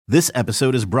This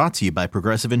episode is brought to you by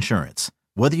Progressive Insurance.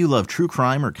 Whether you love true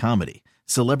crime or comedy,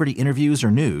 celebrity interviews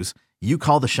or news, you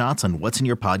call the shots on what's in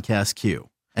your podcast queue.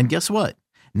 And guess what?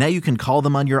 Now you can call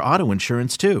them on your auto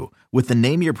insurance too with the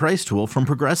Name Your Price tool from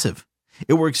Progressive.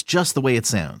 It works just the way it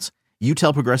sounds. You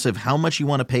tell Progressive how much you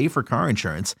want to pay for car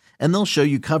insurance, and they'll show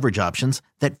you coverage options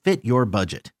that fit your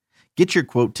budget. Get your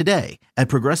quote today at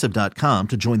Progressive.com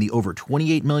to join the over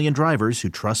 28 million drivers who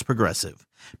trust Progressive.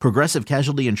 Progressive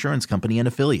Casualty Insurance Company and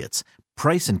Affiliates.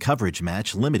 Price and coverage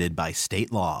match limited by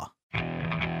state law.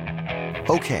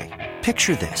 Okay,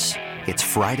 picture this. It's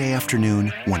Friday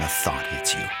afternoon when a thought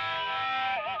hits you.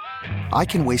 I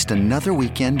can waste another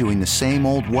weekend doing the same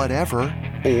old whatever,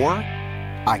 or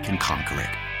I can conquer it.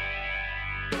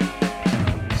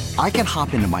 I can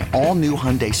hop into my all-new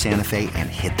Hyundai Santa Fe and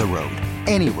hit the road.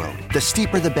 Any road. The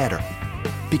steeper, the better.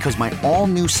 Because my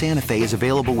all-new Santa Fe is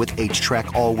available with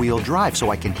H-Track all-wheel drive,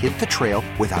 so I can hit the trail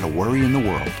without a worry in the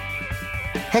world.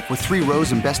 Heck, with 3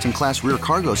 rows and best-in-class rear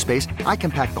cargo space, I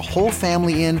can pack the whole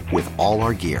family in with all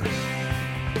our gear.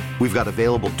 We've got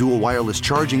available dual wireless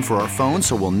charging for our phones,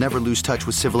 so we'll never lose touch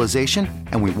with civilization,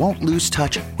 and we won't lose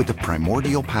touch with the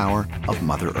primordial power of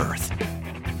Mother Earth.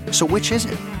 So which is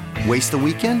it? Waste the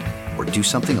weekend or do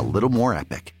something a little more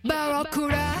epic?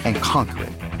 And conquer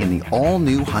it in the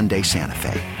all-new Hyundai Santa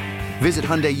Fe. Visit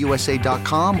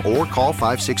HyundaiUSA.com or call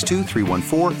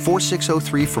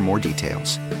 562-314-4603 for more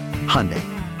details. Hyundai,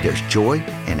 there's joy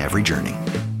in every journey.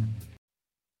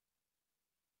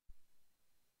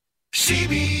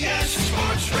 CBS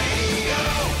Sports Radio.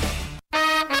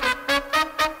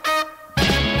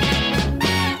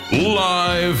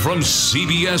 Live from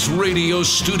CBS Radio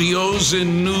Studios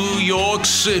in New York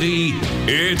City,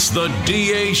 it's the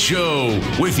DA Show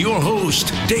with your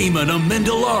host, Damon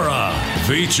Amendolara,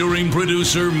 featuring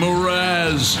producer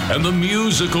Mraz and the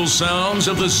musical sounds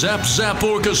of the Zap Zap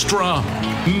Orchestra.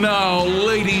 Now,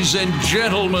 ladies and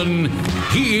gentlemen,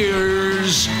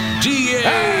 here's DA.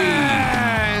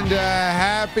 And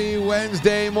happy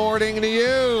Wednesday morning to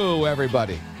you,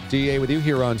 everybody. DA with you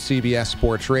here on CBS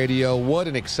Sports Radio. What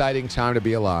an exciting time to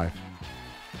be alive.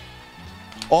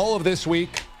 All of this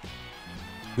week,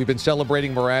 we've been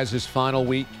celebrating Mraz's final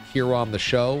week here on the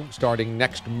show. Starting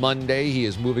next Monday, he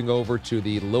is moving over to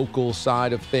the local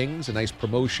side of things. A nice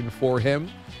promotion for him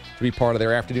to be part of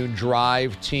their afternoon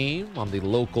drive team on the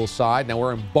local side. Now,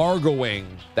 we're embargoing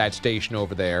that station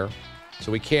over there,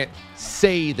 so we can't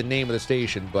say the name of the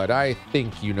station, but I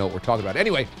think you know what we're talking about.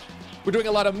 Anyway, we're doing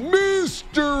a lot of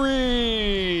mysteries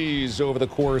over the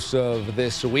course of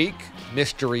this week.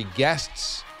 Mystery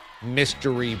guests,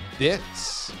 mystery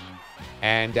bits.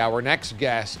 And our next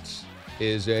guest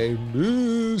is a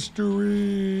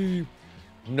mystery.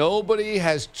 Nobody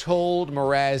has told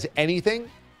Mraz anything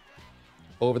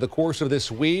over the course of this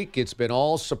week. It's been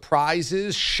all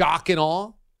surprises, shock and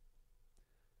awe.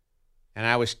 And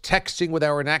I was texting with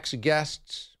our next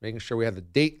guest, making sure we had the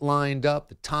date lined up,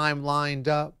 the time lined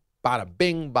up. Bada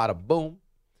bing, bada boom.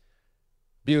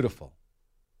 Beautiful.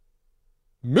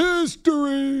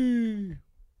 Mystery.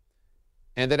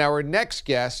 And then our next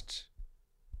guest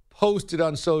posted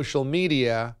on social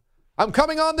media, I'm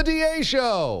coming on the DA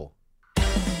show.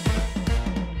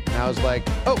 And I was like,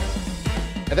 oh.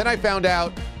 And then I found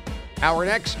out our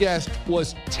next guest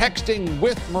was texting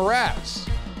with Mraz.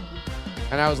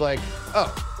 And I was like,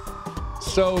 oh.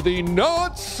 So the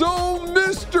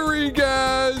not-so-mystery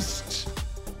guest,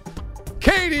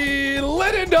 Katie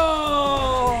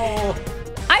Linendoll.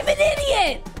 I'm an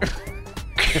idiot.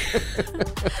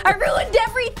 I ruined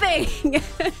everything.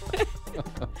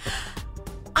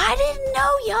 I didn't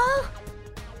know, y'all.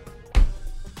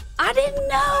 I didn't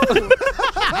know.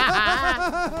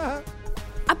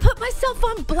 I put myself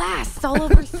on blast all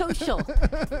over social.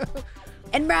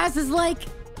 And Mraz is like,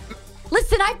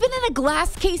 listen, I've been in a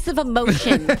glass case of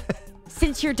emotion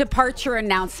since your departure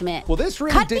announcement. Well, this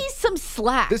really Cut me some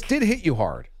slack. This did hit you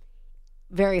hard.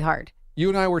 Very hard. You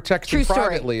and I were texting True story.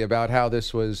 privately about how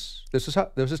this was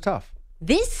tough.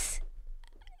 This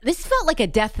felt like a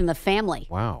death in the family.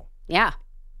 Wow. Yeah.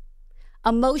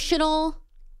 Emotional.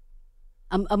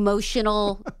 I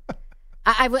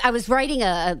was writing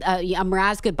a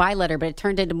Mraz goodbye letter, but it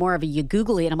turned into more of a you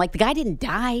googly, and I'm like, the guy didn't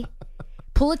die.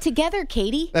 Pull it together,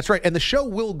 Katie. That's right. And the show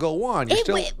will go on. You're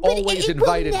still always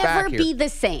invited back here. It will never be the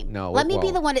same. No, Let me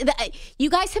be the one. You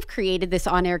guys have created this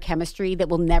on-air chemistry that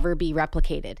will never be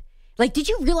replicated. Like, did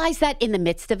you realize that in the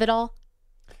midst of it all?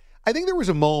 I think there was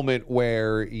a moment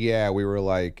where, we were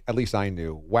like, at least I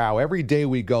knew, wow, every day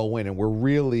we go in and we're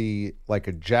really like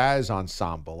a jazz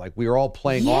ensemble. Like we were all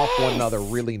playing off one another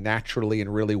really naturally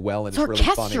and really well. And it's really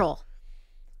orchestral. funny.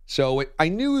 So I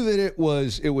knew that it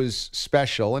was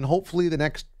special, and hopefully the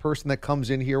next person that comes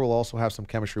in here will also have some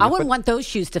chemistry. I wouldn't want those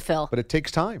shoes to fill. But it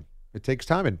takes time. It takes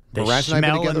time. And They Mraz and I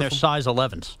have been smell in together their size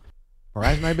 11s.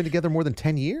 Mraz and I have been together more than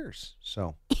 10 years.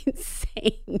 So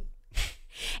Insane.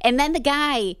 And then the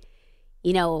guy,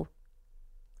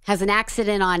 has an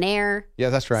accident on air.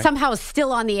 yeah, that's right. Somehow is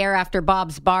still on the air after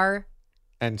Bob's Bar.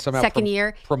 And somehow Second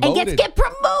year. promoted And gets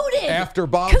promoted. after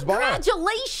Bob's Bar.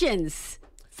 Congratulations.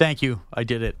 Thank you. I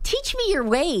did it. Teach me your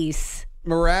ways.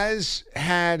 Mraz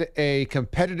had a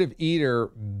competitive eater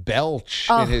belch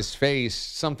in his face,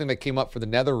 something that came up for the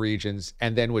nether regions,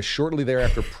 and then was shortly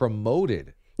thereafter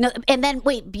promoted. No, and then,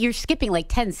 wait, you're skipping like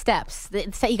 10 steps.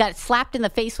 He got slapped in the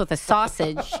face with a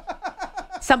sausage.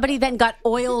 Somebody then got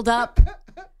oiled up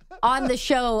on the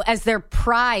show as their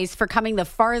prize for coming the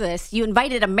farthest. You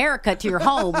invited America to your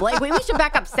home. Like, we should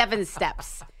back up 7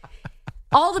 steps.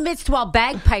 All the midst while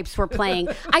bagpipes were playing.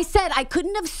 I said I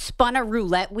couldn't have spun a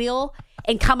roulette wheel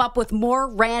and come up with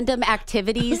more random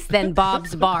activities than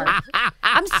Bob's Bar.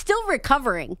 I'm still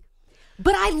recovering.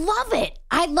 But I love it.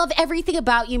 I love everything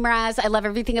about you, Mraz. I love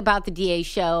everything about the DA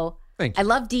show. Thank you. I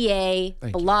love DA,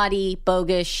 Bilotti,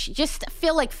 Bogusch. Just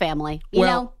feel like family, you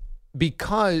know?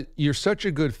 Because you're such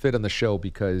a good fit on the show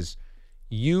because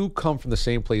you come from the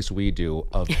same place we do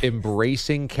of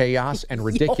embracing chaos and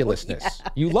ridiculousness. Yeah.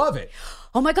 You love it.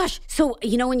 Oh, my gosh. So,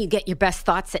 when you get your best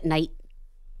thoughts at night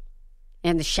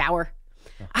in the shower?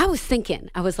 I was thinking,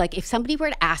 like, if somebody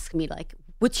were to ask me, like,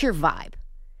 what's your vibe?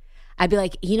 I'd be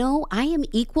like, I am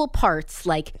equal parts,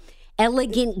 like,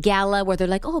 elegant gala where they're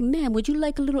like, oh, man, would you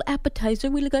like a little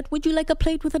appetizer? Would you like a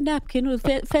plate with a napkin or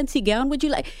a fancy gown? Would you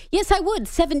like? Yes, I would.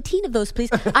 17 of those, please.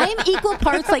 I am equal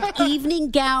parts like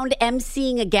evening gowned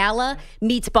emceeing a gala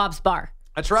meets Bob's Bar.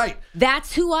 That's right.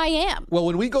 That's who I am. Well,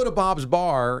 when we go to Bob's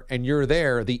Bar and you're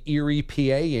there, the Erie PA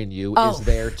in you is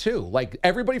there too. Like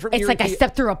everybody from Erie, it's like I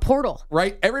stepped through a portal.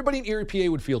 Right? Everybody in Erie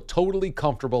PA would feel totally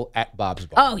comfortable at Bob's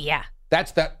Bar. Oh, yeah.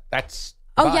 That's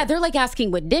Oh, yeah. They're like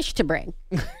asking what dish to bring.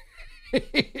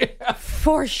 Yeah.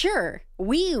 For sure.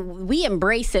 We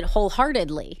embrace it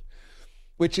wholeheartedly.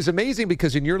 Which is amazing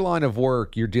because in your line of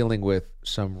work, you're dealing with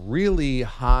some really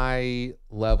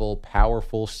high-level,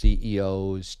 powerful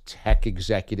CEOs, tech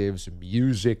executives,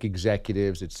 music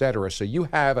executives, et cetera. So you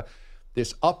have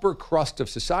this upper crust of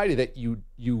society that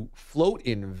you float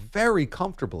in very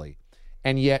comfortably.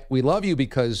 And yet we love you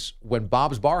because when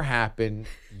Bob's Bar happened,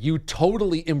 you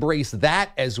totally embrace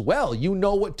that as well. You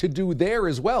know what to do there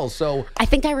as well. So I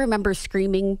think I remember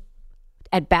screaming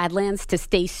at Badlands to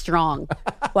stay strong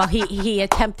while he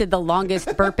attempted the longest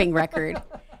burping record.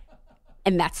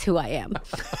 And that's who I am.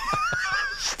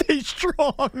 Stay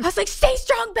strong. I was like, stay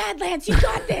strong, Badlands. You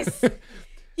got this.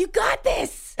 You got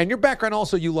this. And your background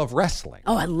also, you love wrestling.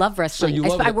 Oh, I love wrestling.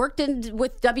 So I worked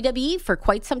with WWE for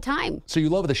quite some time. So you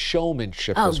love the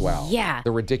showmanship as well. Yeah.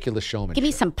 The ridiculous showmanship. Give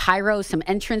me some pyro, some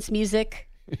entrance music.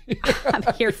 I'm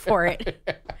here for it.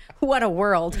 What a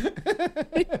world.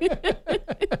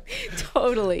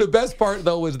 Totally. The best part,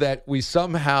 though, was that we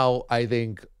somehow, I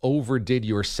think, overdid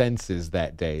your senses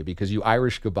that day because you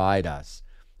Irish goodbyed us.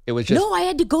 It was just... No, I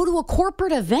had to go to a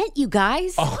corporate event, you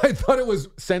guys. Oh, I thought it was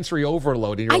sensory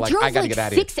overload. And you're like, I got to get out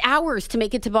of here. I drove 6 hours to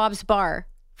make it to Bob's Bar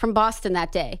from Boston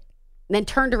that day. And then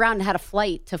turned around and had a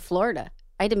flight to Florida.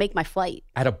 I had to make my flight.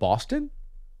 Out of Boston?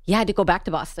 Yeah, I had to go back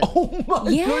to Boston. Oh, my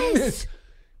goodness.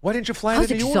 Why didn't you fly to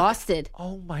New York? I was exhausted.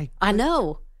 Oh, my goodness. I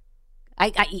know.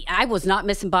 I was not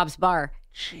missing Bob's Bar.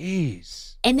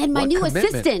 Jeez. And then my new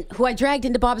assistant, who I dragged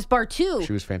into Bob's Bar too.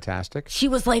 She was fantastic. She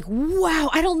was like, wow,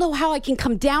 I don't know how I can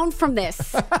come down from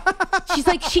this. She's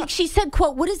like, she said,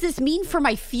 quote, what does this mean for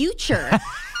my future?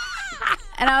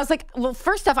 And I was like, well,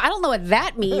 first off, I don't know what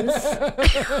that means.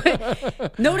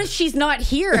 Notice she's not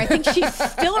here. I think she's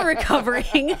still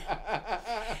recovering.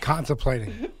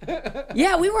 Contemplating.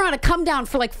 Yeah, we were on a come down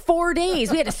for like 4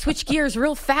 days. We had to switch gears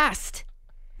real fast.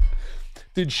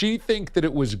 Did she think that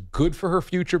it was good for her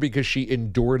future because she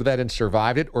endured that and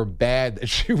survived it, or bad that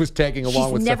she was tagging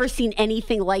along with? She's never seen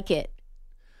anything like it.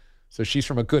 So she's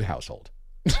from a good household.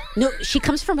 No, she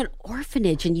comes from an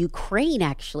orphanage in Ukraine,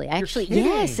 actually.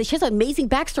 Yes. She has an amazing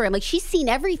backstory. I'm like, she's seen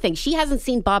everything. She hasn't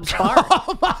seen Bob's Bar.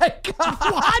 Oh, my God.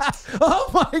 What?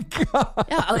 Oh, my God.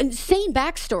 Yeah, insane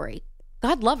backstory.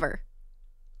 God love her.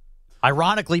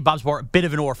 Ironically, Bob's Bar, a bit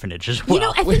of an orphanage as well. You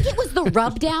know, I think it was the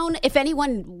rub down. If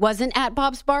anyone wasn't at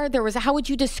Bob's Bar, there was how would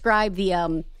you describe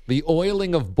the... The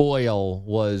oiling of Boyle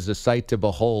was a sight to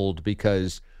behold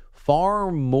because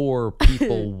far more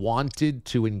people wanted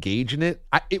to engage in it.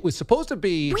 It was supposed to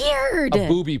be weird, a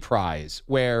booby prize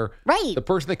where the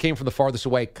person that came from the farthest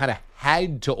away kind of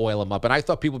had to oil him up. And I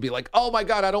thought people would be like, oh, my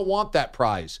God, I don't want that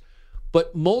prize.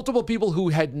 But multiple people who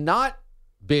had not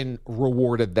been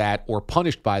rewarded that or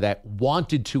punished by that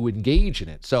wanted to engage in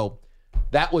it. So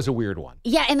that was a weird one.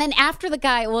 Yeah, and then after the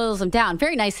guy oils him down,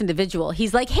 very nice individual,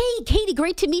 he's like, hey, Katie,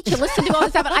 great to meet you. Listen to all this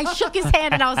stuff. And I shook his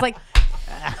hand, and I was like,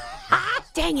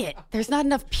 dang it, there's not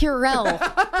enough Purell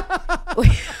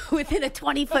within a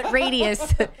 20-foot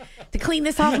radius to clean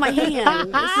this off my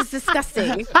hand. This is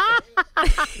disgusting.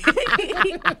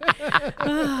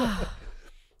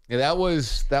 Yeah, that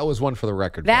was one for the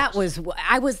record.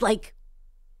 I was like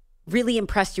really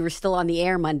impressed you were still on the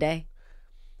air Monday.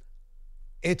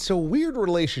 It's a weird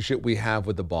relationship we have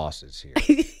with the bosses here.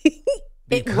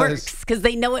 It works because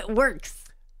they know it works.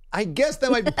 I guess that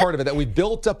might be part of it, that we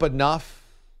built up enough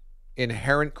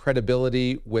inherent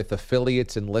credibility with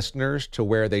affiliates and listeners to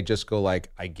where they just go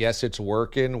like, I guess it's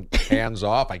working, hands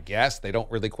off, I guess. They don't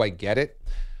really quite get it.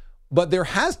 But there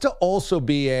has to also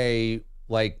be a,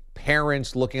 like,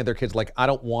 parents looking at their kids like, I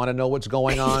don't want to know what's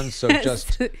going on, so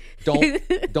just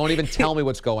don't even tell me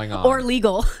what's going on. Or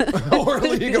legal. Or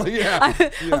legal, yeah.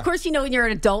 Of course, you know when you're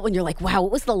an adult, when you're like, wow,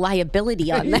 what was the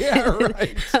liability on that,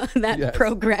 on that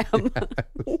program?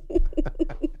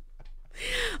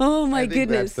 Oh, my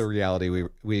goodness. That's the reality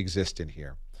we exist in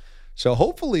here. So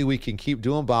hopefully we can keep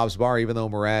doing Bob's Bar, even though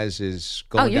Mraz is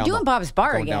going you're doing Bob's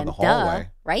Bar again. Down the hallway.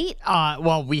 Right?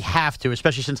 Well, we have to,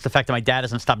 especially since the fact that my dad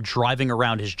hasn't stopped driving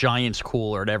around his Giants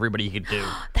cooler to everybody he could do.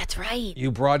 That's right.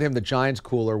 You brought him the Giants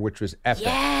cooler, which was epic.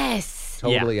 Yes.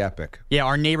 Totally epic. Yeah,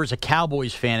 our neighbor's a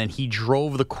Cowboys fan, and he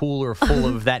drove the cooler full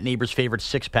of that neighbor's favorite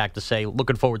six-pack to say,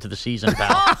 looking forward to the season,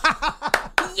 pal.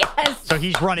 Yes. So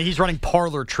he's running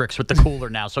parlor tricks with the cooler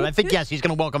now. So I think, yes, he's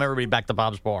going to welcome everybody back to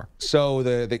Bob's Bar. So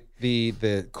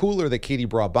the cooler that Katie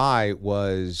brought by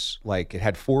was like, it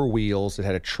had four wheels. It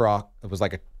had a truck. It was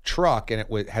like a truck, and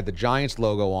it had the Giants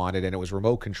logo on it, and it was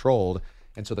remote controlled.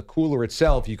 And so the cooler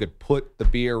itself, you could put the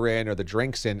beer in or the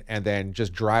drinks in and then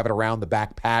just drive it around the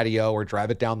back patio or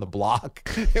drive it down the block.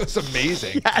 It was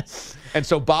amazing. Yes. And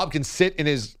so Bob can sit in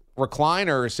his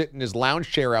recliner or sit in his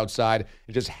lounge chair outside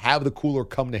and just have the cooler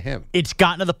come to him. It's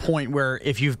gotten to the point where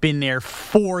if you've been there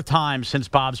 4 times since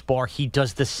Bob's Bar, he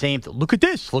does the same thing. Look at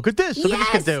this. Look at this. Look at this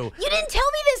can do. You didn't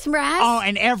tell me this, Mraz. Oh,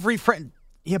 and every friend.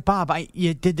 Yeah, Bob,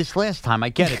 you did this last time. I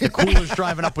get it. The cooler's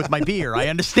driving up with my beer. I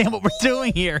understand what we're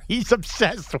doing here. He's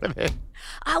obsessed with it.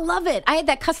 I love it. I had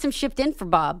that custom shipped in for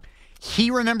Bob.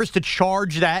 He remembers to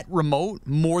charge that remote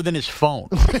more than his phone.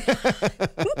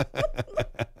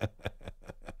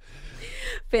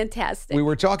 Fantastic. We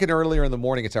were talking earlier in the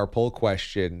morning. It's our poll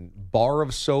question. Bar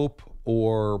of soap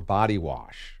or body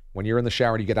wash? When you're in the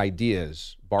shower and you get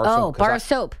ideas. Bar of soap. Oh, bar of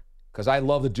soap. Because I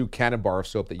love the Duke Cannon bar of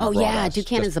soap that you brought yeah, us. Duke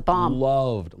Cannon's a bomb.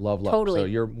 Love. Totally. So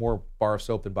you're more bar of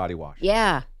soap than body wash.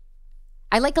 Yeah.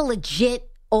 I like a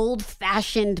legit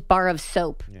old-fashioned bar of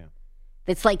soap. Yeah.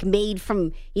 That's like made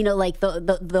from, like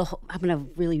the I'm going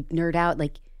to really nerd out,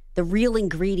 like the real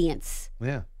ingredients.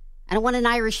 Yeah. I don't want an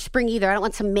Irish Spring either. I don't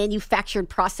want some manufactured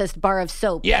processed bar of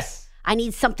soap. Yes. I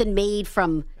need something made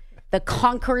from the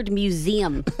Concord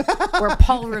Museum where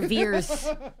Paul Revere's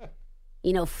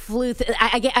flew.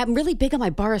 I'm really big on my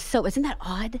bar of soap. Isn't that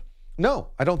odd? No,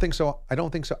 I don't think so. I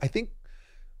think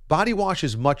body wash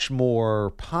is much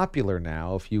more popular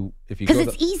now. If you because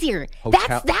it's easier.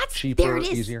 That's cheaper, there it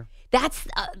is. Easier. That's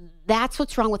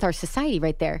what's wrong with our society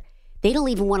right there. They don't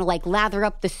even want to like lather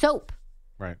up the soap.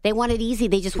 Right. They want it easy.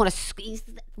 They just want to squeeze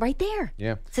right there.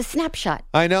 Yeah. It's a snapshot.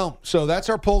 I know. So that's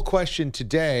our poll question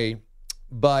today.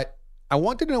 But I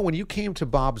wanted to know, when you came to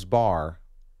Bob's Bar,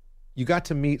 you got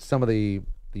to meet some of the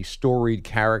storied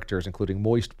characters, including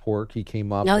Moist Pork. He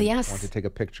came up. Oh, yes. Wanted to take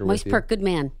a picture Moist with you. Pork, good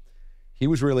man. He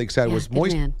was really excited. Yeah,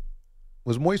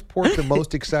 Was Moist Pork the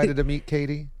most excited to meet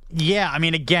Katie? Yeah, I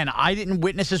mean, again, I didn't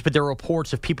witness this, but there were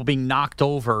reports of people being knocked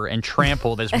over and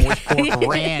trampled as Moist Pork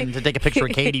ran to take a picture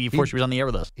of Katie before she was on the air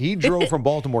with us. He drove from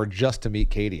Baltimore just to meet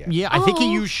Katie. Yeah, I think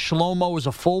he used Shlomo as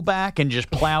a fullback and just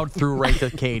plowed through right to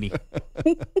Katie.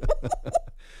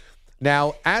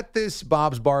 Now, at this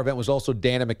Bob's Bar event was also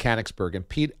Dan in Mechanicsburg. And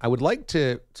Pete, I would like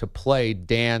to play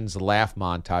Dan's laugh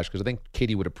montage because I think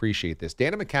Katie would appreciate this.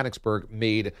 Dan in Mechanicsburg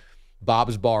made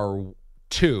Bob's Bar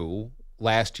 2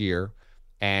 last year,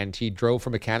 and he drove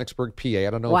from Mechanicsburg, PA. I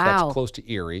don't know if that's close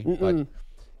to Erie, but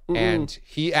and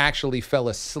he actually fell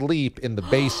asleep in the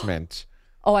basement.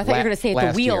 Oh, I thought you were going to say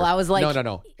at the wheel. Year. I was like,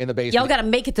 no, in the basement. Y'all got to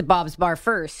make it to Bob's Bar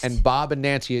first. And Bob and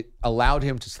Nancy allowed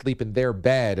him to sleep in their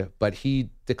bed, but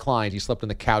he declined. He slept on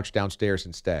the couch downstairs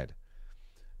instead.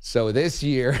 So this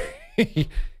year,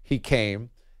 he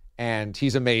came, and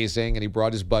he's amazing, and he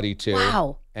brought his buddy too.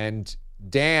 Wow. And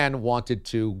Dan wanted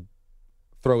to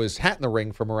throw his hat in the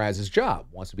ring for Mraz's job,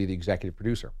 wants to be the executive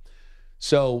producer.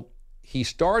 So he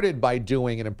started by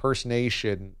doing an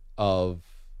impersonation of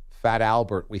Fat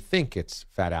Albert. We think it's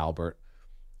Fat Albert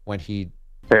when he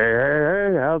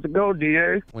Hey, how's it going,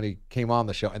 DA? when he came on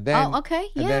the show. And then, okay.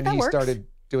 Yeah, and then that he works. started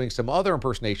doing some other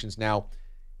impersonations. Now,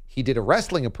 he did a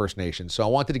wrestling impersonation, so I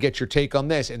wanted to get your take on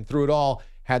this. And through it all,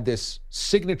 had this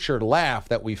signature laugh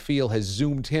that we feel has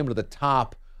zoomed him to the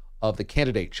top of the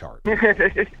candidate chart.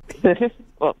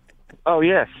 Well, oh,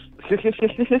 yes.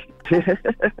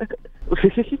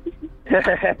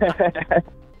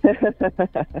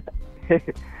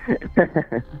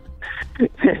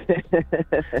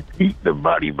 Eat the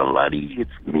body, bloody.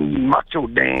 It's me, Macho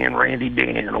Dan, Randy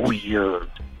Dan. Oh, yeah.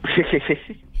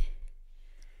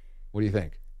 What do you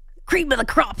think? Cream of the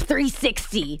crop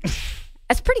 360.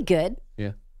 That's pretty good.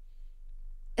 Yeah.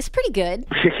 It's pretty good.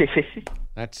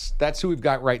 That's who we've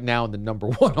got right now in the number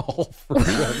one hole for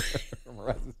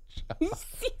Mraz's show.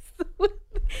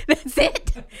 That's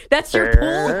it? That's your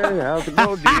pool? Hey, how's it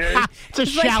going, DA? It's a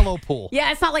shallow pool.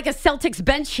 Yeah, it's not like a Celtics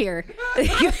bench here.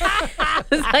 It's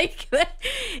like,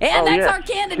 and that's our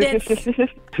candidates.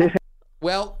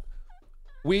 Well,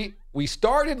 we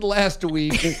started last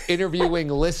week interviewing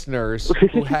listeners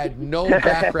who had no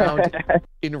background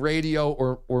in radio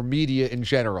or media in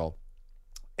general.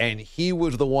 And he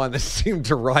was the one that seemed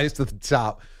to rise to the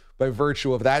top by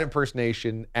virtue of that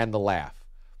impersonation and the laugh.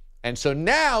 And so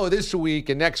now, this week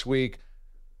and next week,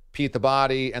 Pete the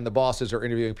Body and the bosses are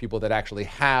interviewing people that actually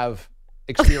have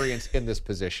experience in this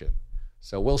position.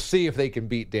 So we'll see if they can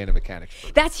beat Dan the Mechanic.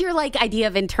 That's your idea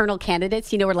of internal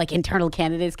candidates. You know where internal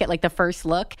candidates get the first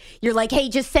look. You're like, hey,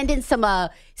 just send in some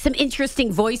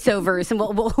interesting voiceovers, and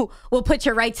we'll put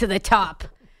you right to the top.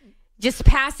 Just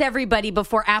pass everybody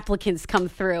before applicants come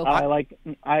through. I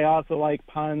also like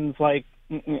puns. I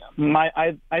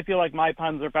feel like my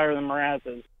puns are better than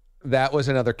Mraz's. That was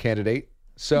another candidate.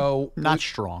 So Not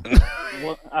strong.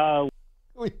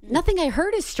 Nothing I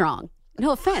heard is strong.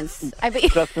 No offense.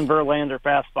 Justin Verlander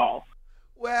fastball.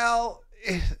 Well,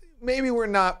 maybe we're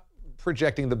not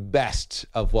projecting the best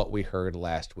of what we heard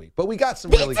last week, but we got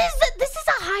some really. This is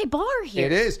a high bar here.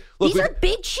 It is. Look, These are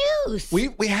big shoes.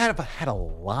 We had a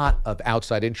lot of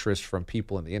outside interest from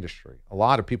people in the industry. A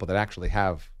lot of people that actually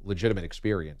have legitimate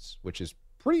experience, which is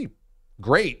pretty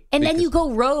great. And then you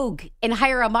go rogue and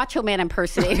hire a Macho Man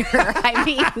impersonator. I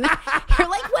mean, you're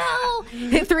like, well,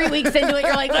 3 weeks into it,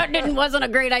 you're like, that wasn't a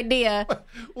great idea.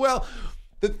 Well,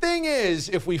 the thing is,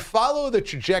 if we follow the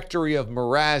trajectory of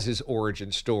Mraz's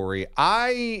origin story,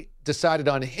 I decided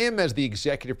on him as the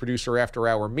executive producer after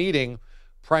our meeting,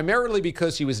 primarily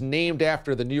because he was named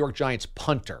after the New York Giants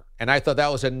punter. And I thought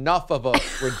that was enough of a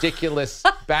ridiculous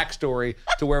backstory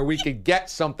to where we could get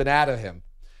something out of him.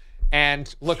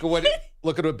 And look at what it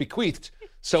bequeathed.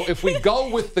 So if we go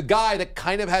with the guy that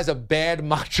kind of has a bad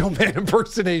Macho Man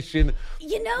impersonation,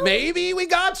 maybe we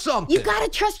got something. You got to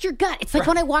trust your gut. It's like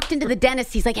when I walked into the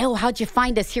dentist, he's like, oh, how'd you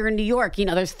find us here in New York?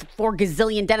 There's 4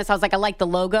 gazillion dentists. I was like, I like the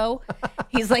logo.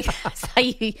 He's like, that's how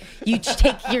you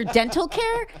take your dental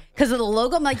care? Because of the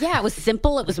logo? I'm like, yeah, it was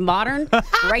simple. It was modern,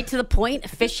 right to the point,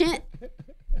 efficient.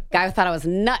 Guy thought I was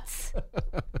nuts.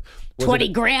 20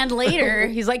 grand later,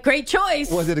 he's like, great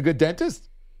choice. Was it a good dentist?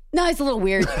 No, he's a little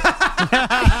weird. He's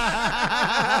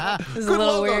a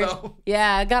little weird. Though.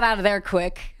 Yeah, I got out of there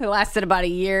quick. It lasted about a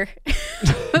year.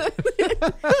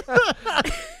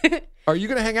 Are you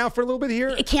going to hang out for a little bit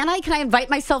here? Can I? Can I invite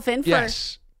myself in?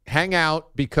 Yes. Hang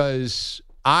out, because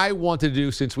I wanted to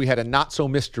do, since we had a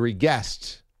not-so-mystery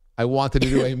guest, I wanted to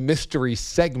do a mystery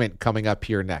segment coming up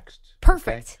here next.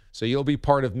 Perfect. Okay? So you'll be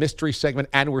part of mystery segment,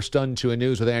 and we're stunned to a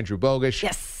news with Andrew Bogusch.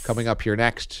 Yes. Coming up here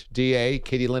next. DA,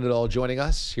 Katie Linendoll joining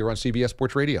us here on CBS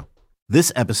Sports Radio.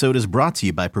 This episode is brought to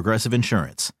you by Progressive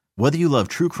Insurance. Whether you love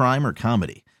true crime or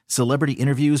comedy, celebrity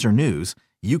interviews or news,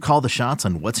 you call the shots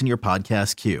on what's in your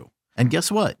podcast queue. And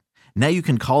guess what? Now you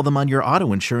can call them on your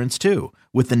auto insurance too,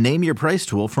 with the Name Your Price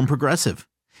tool from Progressive.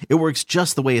 It works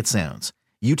just the way it sounds.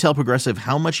 You tell Progressive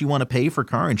how much you want to pay for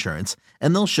car insurance,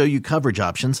 and they'll show you coverage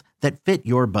options that fit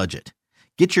your budget.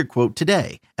 Get your quote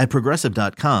today at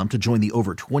Progressive.com to join the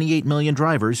over 28 million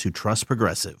drivers who trust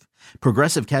Progressive.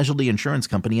 Progressive Casualty Insurance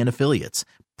Company and Affiliates.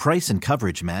 Price and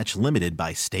coverage match limited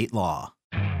by state law.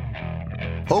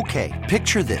 Okay,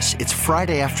 picture this. It's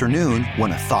Friday afternoon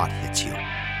when a thought hits you.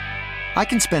 I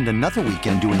can spend another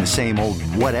weekend doing the same old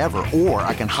whatever, or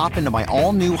I can hop into my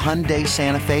all-new Hyundai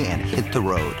Santa Fe and hit the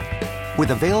road.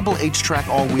 With available H-Track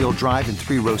all-wheel drive and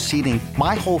 3-row seating,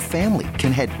 my whole family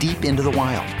can head deep into the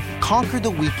wild. Conquer the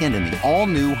weekend in the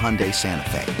all-new Hyundai Santa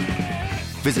Fe.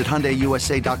 Visit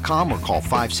HyundaiUSA.com or call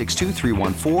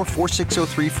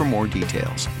 562-314-4603 for more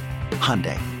details.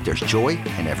 Hyundai, there's joy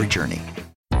in every journey.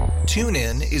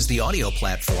 TuneIn is the audio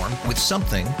platform with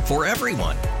something for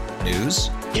everyone. News.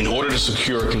 In order to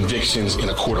secure convictions in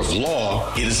a court of law,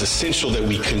 it is essential that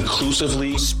we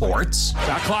conclusively. Sports.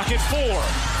 Shot clock at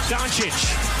 4.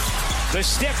 Doncic. The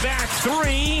step back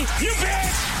 3. You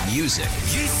bet. Music.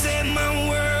 You set my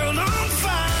world on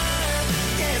fire.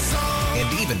 Yes,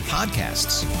 and even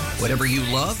podcasts. Whatever you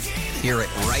love, hear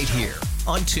it right here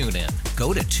on TuneIn.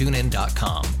 Go to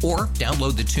TuneIn.com or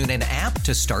download the TuneIn app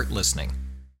to start listening.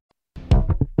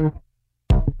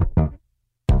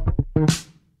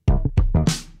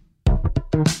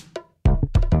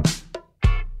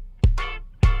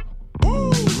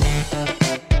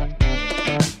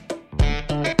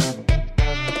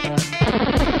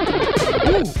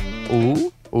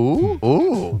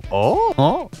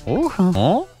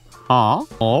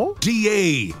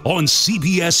 DA on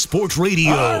CBS Sports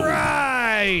Radio. All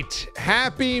right.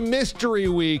 Happy Mystery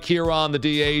Week here on the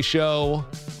DA Show.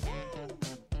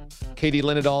 Katie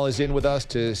Linendoll is in with us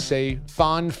to say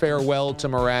fond farewell to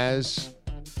Mraz.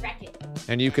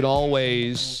 And you can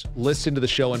always listen to the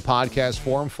show in podcast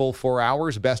form, full 4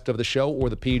 hours, best of the show, or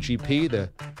the PGP, the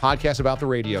podcast about the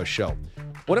radio show.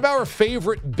 One of our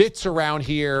favorite bits around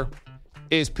here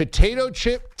is potato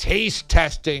chip taste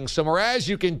testing. So, Mraz,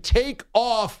 you can take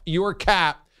off your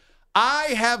cap. I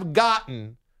have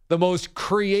gotten the most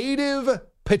creative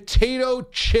potato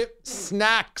chip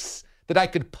snacks that I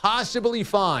could possibly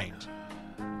find.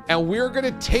 And we're going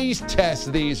to taste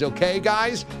test these, okay,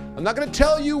 guys? I'm not going to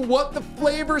tell you what the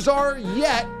flavors are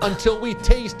yet until we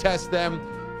taste test them.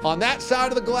 On that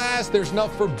side of the glass, there's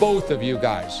enough for both of you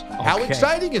guys. Okay. How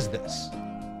exciting is this?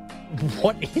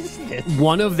 What is this?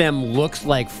 One of them looks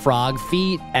like frog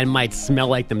feet and might smell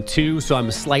like them too, so I'm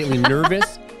slightly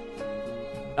nervous.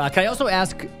 Can I also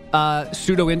ask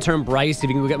pseudo-intern Bryce if you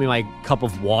can go get me my cup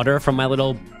of water from my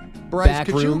little Bryce, back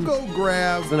could room? You go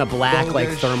grab in a black Bogusch, like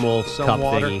thermal cup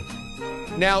water.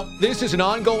 thingy? Now, this is an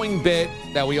ongoing bit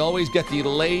that we always get the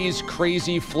Lay's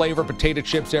crazy flavor potato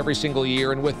chips every single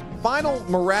year. And with final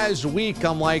Mraz week,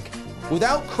 I'm like,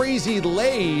 without crazy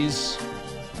Lay's,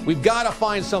 we've got to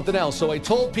find something else. So I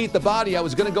told Pete the Body I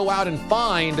was going to go out and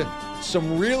find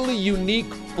some really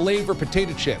unique flavor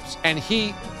potato chips. And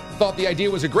he thought the idea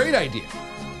was a great idea.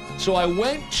 So I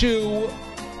went to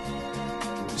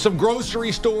some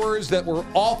grocery stores that were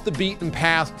off the beaten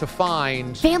path to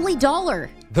find Family Dollar.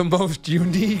 The most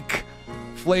unique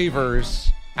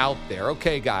flavors out there.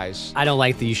 Okay, guys. I don't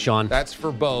like these, Sean. That's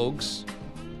for Bogusch.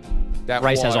 That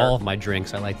Bryce has water. all of my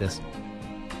drinks. I like this.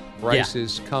 Bryce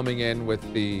is coming in with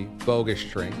the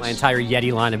Bogusch drinks. My entire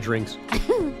Yeti line of drinks.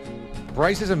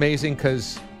 Bryce is amazing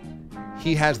because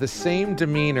he has the same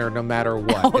demeanor no matter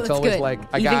what. Oh, it's always good. like,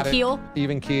 I Even got keel? it.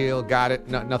 Even keel. Got it.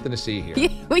 Nothing to see here.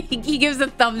 He gives a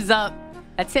thumbs up.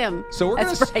 That's him. So we're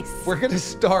Bryce. gonna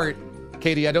start.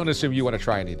 Katie, I don't assume you want to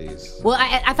try any of these. Well,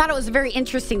 I thought it was very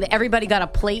interesting that everybody got a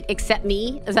plate except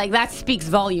me. It's like, that speaks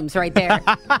volumes right there.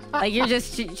 Like, you're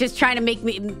just trying to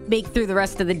make through the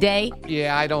rest of the day.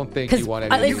 Yeah, I don't think you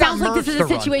want any. It sounds like this is a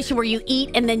situation where you eat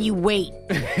and then you wait.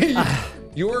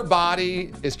 Your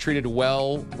body is treated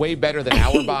well, way better than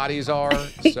our bodies are.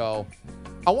 So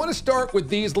I want to start with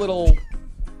these little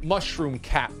mushroom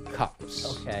cap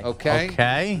cups.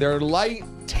 Okay. They're light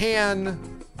tan.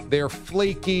 They're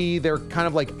flaky. They're kind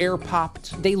of like air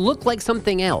popped. They look like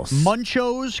something else.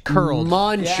 Munchos curled.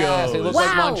 Munchos. Yes, they look like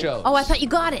Munchos. Oh, I thought you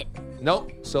got it.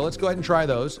 Nope. So let's go ahead and try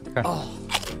those. Okay. Oh.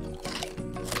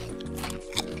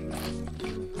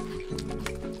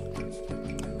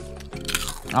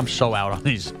 I'm so out on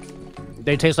these.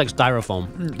 They taste like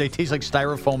styrofoam. They taste like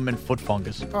styrofoam and foot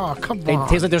fungus. Oh, come on. They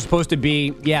taste like they're supposed to be,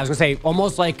 I was going to say,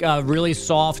 almost like a really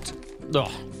soft.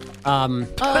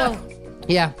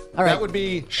 Yeah, all right. That would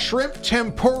be shrimp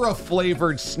tempura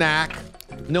flavored snack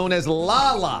known as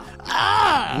Lala.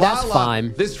 That's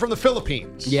fine. This is from the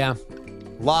Philippines. Yeah.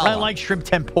 Lala. I like shrimp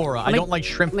tempura. I don't like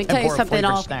shrimp Let me tell you tempura something.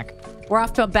 flavored snack. We're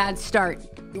off to a bad start.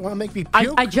 You want to make me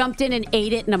puke? I jumped in and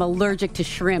ate it, and I'm allergic to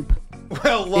shrimp.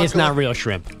 Well, it's not real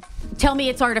shrimp. Tell me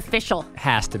it's artificial.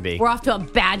 Has to be. We're off to a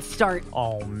bad start.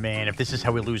 Oh, man, if this is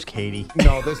how we lose Katie.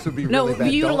 No, this would be really bad. No,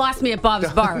 you lost me at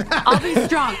Bob's Bar. I'll be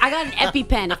strong. I got an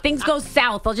EpiPen. If things go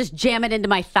south, I'll just jam it into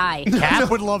my thigh. Kat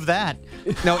would love that.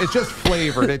 No, it's just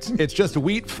flavored. It's just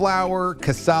wheat flour,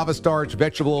 cassava starch,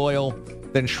 vegetable oil,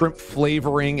 then shrimp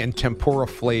flavoring and tempura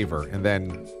flavor, and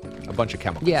then a bunch of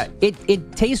chemicals. Yeah,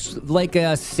 it tastes like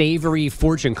a savory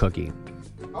fortune cookie.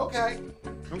 Okay.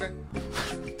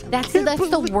 That's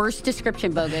the worst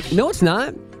description, Bogusch. No, it's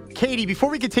not. Katie, before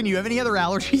we continue, you have any other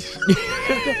allergies?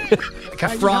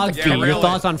 Frog feet. Your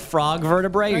thoughts on frog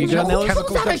vertebrae? Are you good on those? Who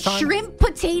pulls out a shrimp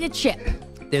potato chip?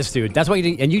 This dude. That's why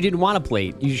you didn't want a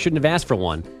plate. You shouldn't have asked for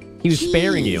one. He was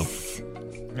sparing you.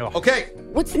 Okay.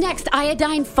 What's next?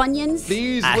 Iodine Funyuns?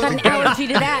 I got an allergy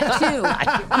to that, too.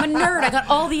 I'm a nerd. I got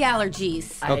all the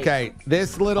allergies. Okay,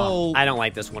 this little... I don't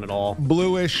like this one at all.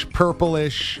 Bluish,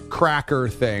 purplish cracker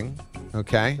thing.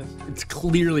 Okay. It's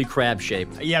clearly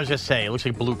crab-shaped. Yeah, I was just saying. It looks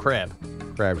like blue crab.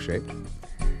 Crab-shaped.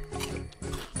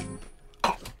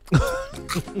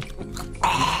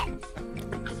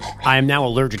 I am now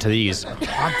allergic to these. I'm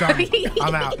done.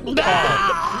 I'm out.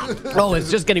 Oh, it's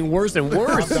just getting worse and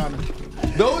worse. I'm done.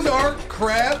 Those are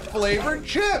crab-flavored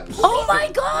chips. Oh, my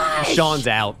gosh. Sean's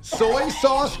out. Soy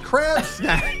sauce crab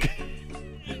snack.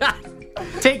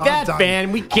 Take that,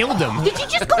 fan. We killed him. Did you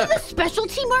just go to the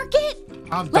specialty market?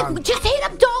 I'm done. Just hit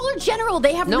up Dollar General.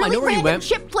 They have No, I really know where you random went.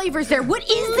 chip flavors there. What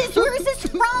is this? Where is this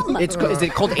from? Is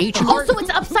it called H Mart? Also, it's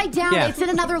upside down. Yeah. It's in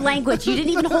another language. You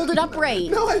didn't even hold it up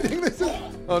right. No, I think this is...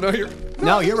 Oh, no, you're...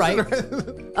 No, you're right.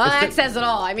 Oh, that says it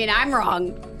all. I mean, I'm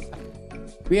wrong.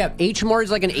 Yeah, H Mart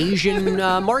is like an Asian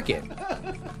market.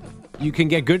 You can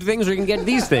get good things or you can get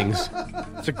these things.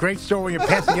 It's a great store when you're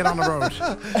passing it on the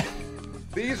road.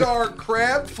 These are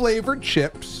crab-flavored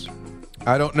chips.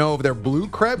 I don't know if they're blue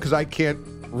crab because I can't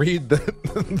read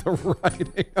the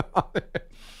writing on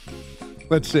it.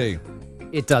 Let's see.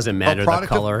 It doesn't matter the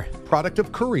color. Product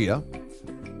of Korea.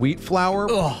 Wheat flour,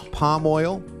 palm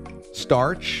oil,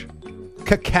 starch,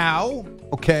 cacao.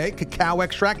 Okay, cacao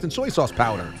extract and soy sauce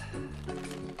powder.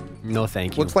 No,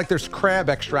 thank you. Looks like there's crab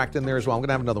extract in there as well. I'm going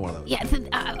to have another one of those. Yeah,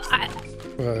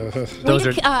 Those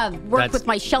work with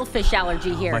my shellfish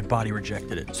allergy here. My body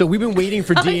rejected it. So we've been waiting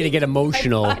for DA to get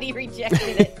emotional. My body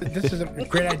rejected it. This is a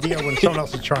great idea when someone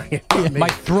else is trying it. My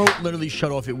throat literally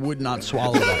shut off. It would not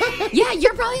swallow that. Yeah,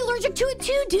 you're probably allergic to it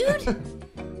too,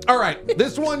 dude. All right,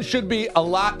 this one should be a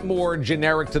lot more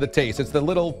generic to the taste. It's the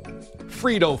little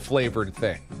Frito flavored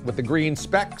thing with the green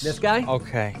specks. This guy?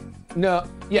 Okay. No.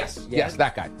 Yes,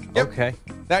 that guy. Yep. Okay.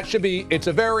 That should be. It's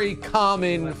a very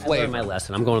common I learned flavor. my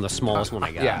lesson. I'm going to the smallest one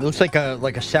I got. Yeah. It looks like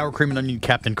a sour cream and onion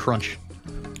Captain Crunch.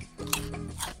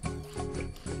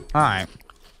 All right.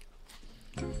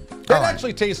 That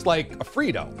actually tastes like a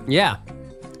Frito. Yeah.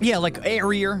 Yeah, like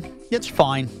airier. It's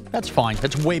fine. That's fine.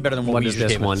 That's way better than what What we is just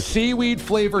this gave it. one? Seaweed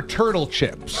flavored turtle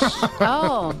chips.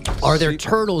 Oh. Are there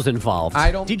turtles involved?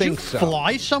 I don't Did think you so.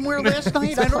 fly somewhere last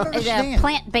night? I don't understand.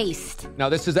 Plant-based. No,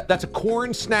 that's a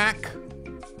corn snack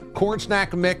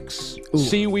mix,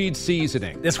 seaweed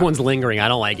seasoning. This one's lingering. I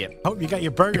don't like it. Oh, you got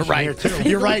your burgers You're in here, right. too.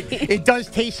 You're right. It does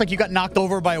taste like you got knocked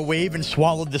over by a wave and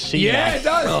swallowed the sea. Yeah, it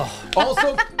does.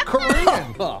 Also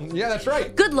Korean. Yeah, that's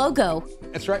right. Good logo.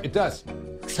 That's right. It does.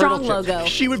 Strong Turtle chips. logo.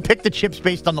 She would pick the chips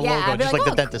based on the Yeah, logo, I'd be just like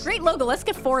the oh, dentist. great logo. Let's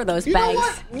get 4 of those You bags. know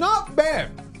what? Not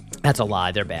bad. That's a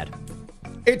lie. They're bad.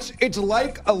 It's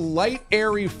like a light,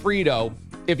 airy Frito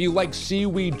if you like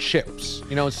seaweed chips.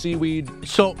 You know, seaweed,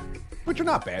 So which are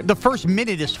not bad. the first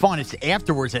minute is fun. It's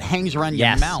afterwards. It hangs around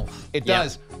Yes. your mouth. It Yeah.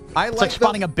 does. I It's like like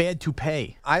spotting a bad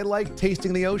toupee. I like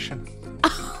tasting the ocean.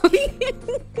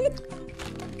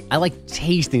 I like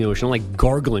tasting the ocean. I like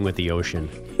gargling with the ocean.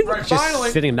 Right, It's just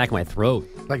finally, sitting in the back of my throat.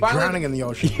 Like Finally- drowning in the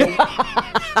ocean.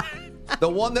 the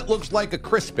one that looks like a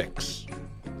Crispix.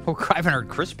 Oh, I haven't heard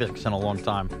Crispix in a long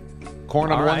time.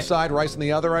 Corn on All one right. side, rice on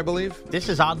the other, I believe. This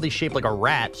is oddly shaped like a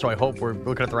rat, so I hope we're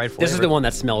looking at the right flavor. This is the one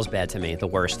that smells bad to me. The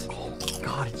worst.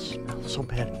 God, it smells so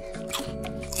bad.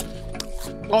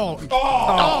 Oh,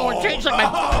 it tastes like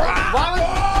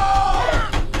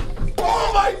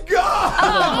Oh my God!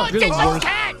 Oh, You're the worst.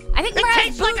 cat. I think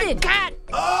Mraz booted.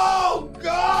 Oh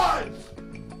God!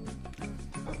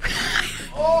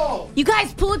 Oh! You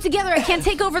guys pull it together. I can't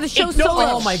take over the show No,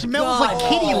 solo. it smells like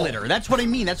kitty litter. That's what I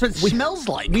mean. That's what it smells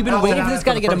like. We've been waiting for this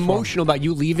guy to get the first one. emotional about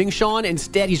you leaving, Sean.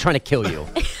 Instead, he's trying to kill you.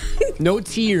 No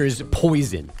tears,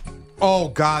 poison. Oh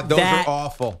God, those That- are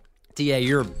awful. DA,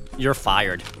 you're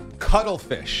fired.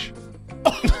 Cuttlefish.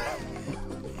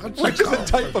 Which is a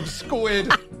type of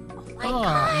squid.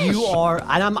 You are,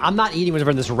 and I'm not eating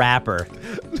whatever in this wrapper.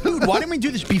 Dude, why didn't we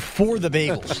do this before the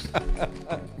bagels?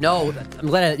 No, I'm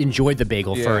glad I enjoyed the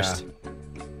bagel Yeah. first.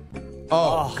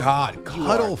 Oh God,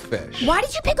 cuttlefish. Why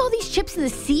did you pick all these chips in the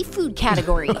seafood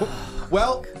category?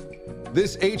 Well,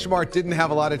 this H Mart didn't have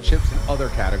a lot of chips in other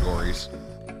categories.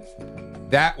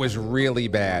 That was really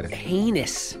bad.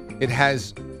 Heinous. It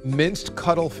has minced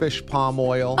cuttlefish palm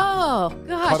oil, Oh,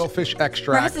 gosh. cuttlefish Mraz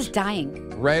extract, is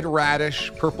dying. red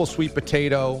radish, purple sweet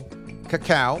potato,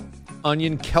 cacao,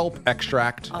 onion kelp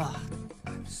extract.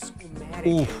 I'm so mad.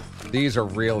 Oof, these are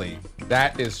really,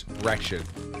 that is wretched.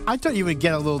 I thought you would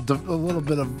get a little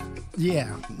bit of,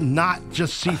 not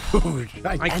just seafood.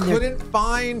 I couldn't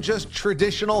find just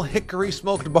traditional hickory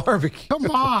smoked barbecue. Come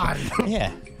on.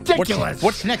 Yeah. Ridiculous.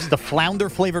 What's next? The flounder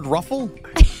flavored ruffle?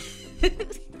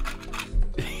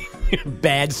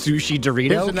 Bad sushi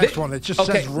Dorito. Here's the next one. It just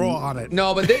says raw on it.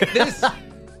 No, but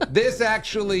this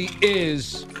actually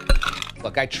is.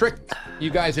 Look, I tricked you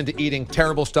guys into eating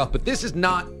terrible stuff, but this is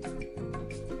not.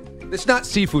 It's not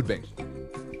seafood based.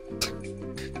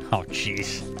 Oh,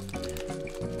 jeez.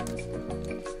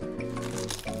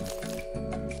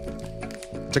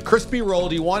 It's a crispy roll.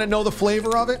 Do you want to know the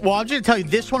flavor of it? Well, I'm just going to tell you,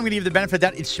 this one, I'm going to give the benefit of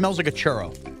that. It smells like a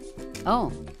churro.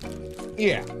 Oh.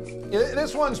 Yeah.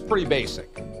 This one's pretty basic.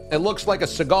 It looks like a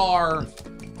cigar,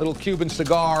 little Cuban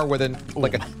cigar with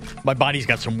My body's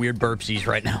got some weird burpsies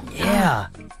right now. Yeah.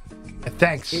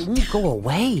 Thanks. It won't go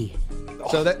away.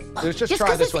 So let's just try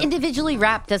because this it's one. individually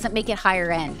wrapped doesn't make it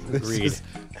higher end.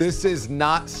 This is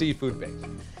not seafood based.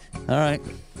 All right.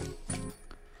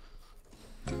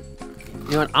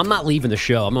 You know what? I'm not leaving the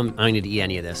show. I don't need to eat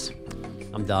any of this.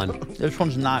 I'm done. This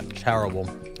one's not terrible.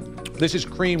 This is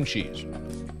cream cheese.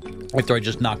 After I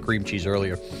just knocked cream cheese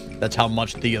earlier. That's how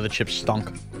much the other chips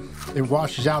stunk. It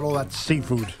washes out all that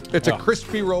seafood. It's a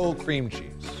crispy roll cream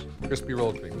cheese. Crispy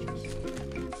roll cream cheese.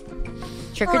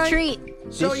 Trick or treat.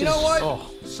 So you know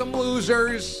what? Some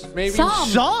losers, maybe.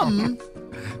 Some?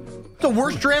 The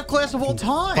worst draft class of all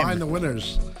time. Find the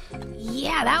winners.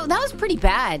 Yeah, that was pretty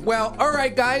bad. Well, all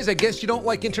right, guys. I guess you don't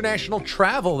like international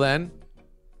travel then.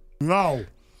 No.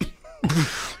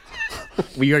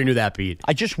 We already knew that, Pete.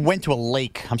 I just went to a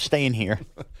lake. I'm staying here.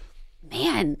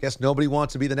 Man. Guess nobody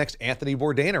wants to be the next Anthony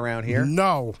Bourdain around here.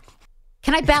 No.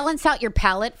 Can I balance out your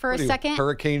palate for a second?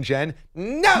 Hurricane Jen?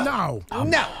 No. No.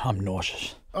 No. I'm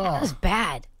nauseous. That was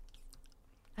bad.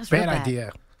 That was Bad real bad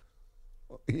idea.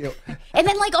 And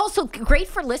then, also great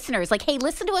for listeners. Hey,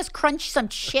 listen to us crunch some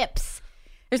chips.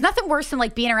 There's nothing worse than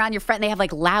being around your friend. They have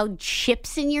loud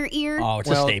chips in your ear. Oh, it's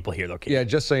a staple here, though, Kate. Yeah,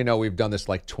 just so you know, we've done this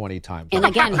 20 times. And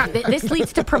again, this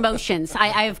leads to promotions.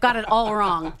 I've got it all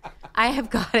wrong. I have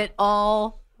got it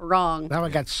all wrong. Now I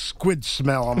got squid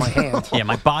smell on my hand. Yeah,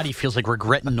 my body feels like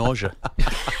regret and nausea.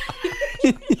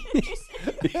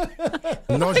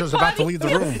 Nausea's about to leave the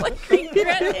room.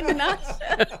 Regret and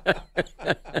nausea.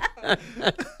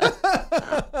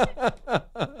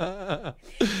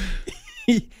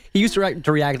 He used to react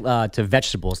to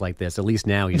vegetables like this. At least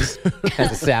now he just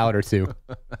has a salad or two.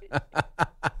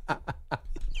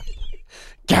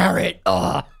 Carrot.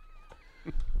 Well,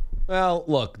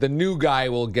 look, the new guy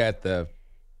will get the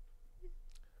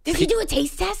Does he do a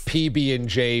taste test?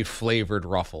 PB&J flavored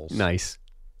Ruffles. Nice.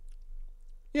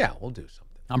 Yeah, we'll do something.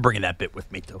 I'm bringing that bit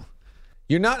with me, too.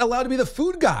 You're not allowed to be the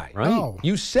food guy. Right. No.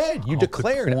 You said, you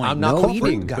declared, good point. I'm not No the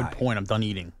eating. food guy. Good point. I'm done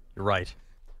eating. You're right.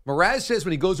 Mraz says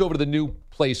when he goes over to the new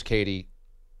place, Katie,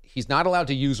 he's not allowed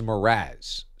to use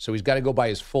Mraz. So he's got to go by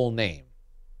his full name.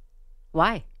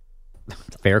 Why?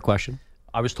 Fair question.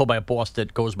 I was told by a boss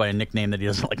that goes by a nickname that he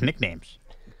doesn't like nicknames.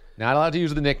 Not allowed to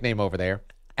use the nickname over there.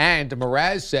 And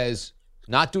Mraz says,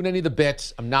 not doing any of the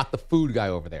bits. I'm not the food guy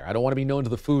over there. I don't want to be known to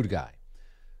the food guy.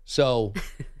 So...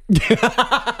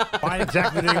 Why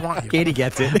exactly do you want you? Katie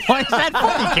gets it. Why is that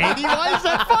funny, Katie? Why is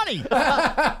that funny?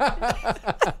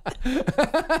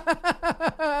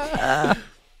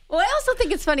 Well, I also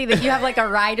think it's funny that you have a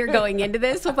rider going into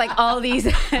this with all these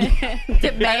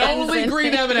demands. Only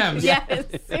green M&Ms. Yes,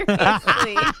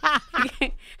 seriously.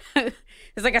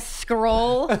 It's like a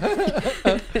scroll.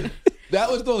 That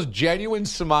was the most genuine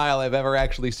smile I've ever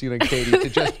actually seen on Katie, to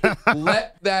just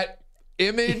let that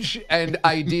image and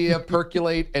idea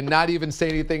percolate and not even say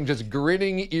anything, just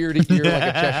grinning ear to ear like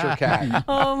a Cheshire cat.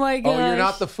 Oh, my gosh. Oh, you're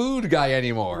not the food guy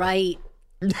anymore. Right.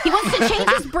 He wants to change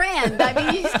his brand. I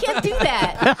mean, you just can't do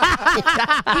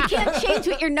that. You can't change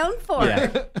what you're known for.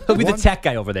 Yeah. He'll be the tech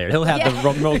guy over there. He'll have the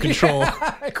remote control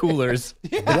coolers.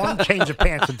 One change of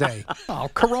pants a day.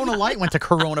 Oh, Corona Light went to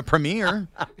Corona Premier.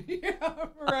 Yeah,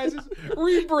 Mraz is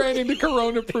rebranding to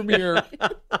Corona Premier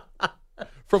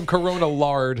from Corona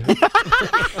Lard.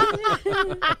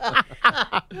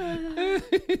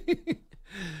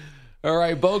 All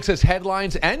right, Bogusch says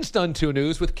headlines and Stun 2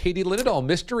 News with Katie Linendoll,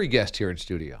 mystery guest here in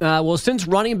studio. Well, since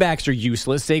running backs are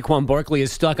useless, Saquon Barkley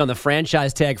is stuck on the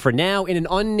franchise tag for now. In an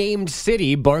unnamed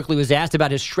city, Barkley was asked about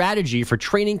his strategy for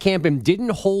training camp and didn't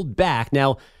hold back.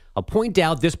 Now, I'll point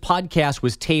out this podcast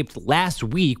was taped last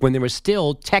week when there was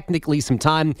still technically some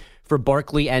time for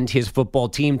Barkley and his football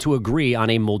team to agree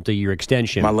on a multi-year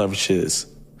extension. My leverage is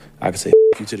I can say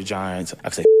F you to the Giants. I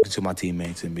can say F you to my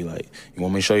teammates and be like, you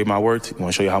want me to show you my worth? You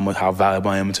want to show you how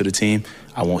valuable I am to the team?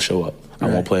 I won't show up. I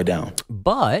won't play it down.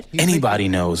 But anybody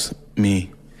knows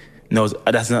me, knows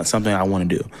that's not something I want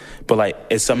to do. But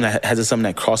it's something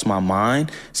that crossed my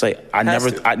mind. It's I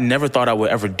never thought I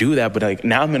would ever do that. But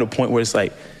now I'm in a point where it's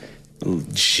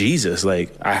Jesus,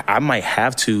 I might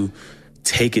have to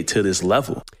take it to this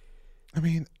level. I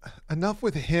mean, enough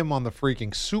with him on the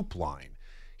freaking soup line.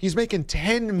 He's making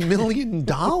 $10 million.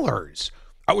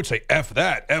 I would say F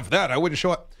that. I wouldn't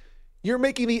show up. You're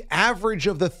making the average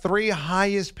of the 3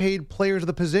 highest paid players of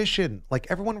the position. Like,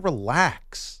 everyone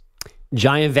relax.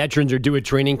 Giant veterans are due at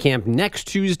training camp next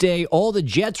Tuesday. All the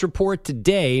Jets report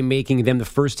today, making them the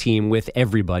first team with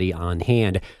everybody on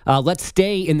hand. Let's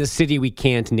stay in the city we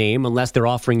can't name unless they're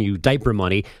offering you diaper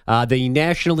money. The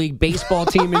National League baseball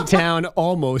team in town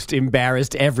almost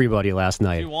embarrassed everybody last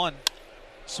night. 2-1.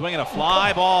 Swinging a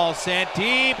fly ball sent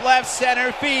deep left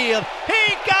center field.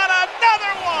 He got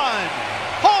another one.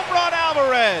 Home run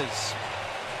Alvarez.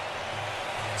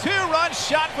 2-run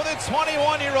shot for the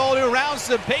 21-year-old who rounds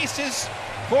the bases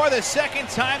for the second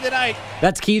time tonight.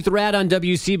 That's Keith Radd on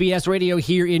WCBS Radio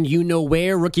here in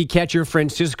you-know-where. Rookie catcher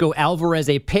Francisco Alvarez,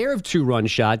 a pair of 2-run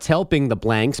shots, helping the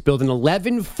Blanks build an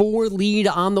 11-4 lead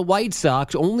on the White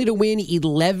Sox, only to win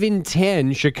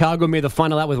 11-10. Chicago made the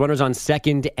final out with runners on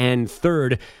second and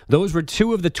third. Those were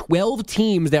 2 of the 12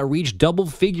 teams that reached double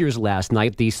figures last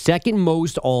night, the second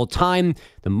most all-time,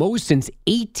 the most since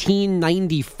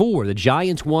 1894. The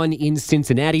Giants won in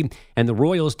Cincinnati, and the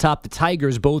Royals topped the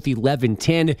Tigers both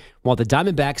 11-10, while the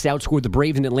Diamondbacks outscored the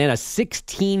Braves in Atlanta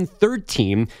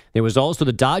 16-13. There was also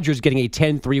the Dodgers getting a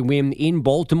 10-3 win in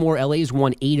Baltimore. LA's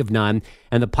won 8 of 9,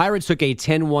 and the Pirates took a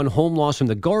 10-1 home loss from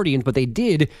the Guardians, but they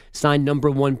did sign number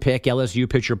 1 pick LSU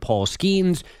pitcher Paul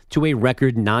Skeens to a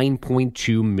record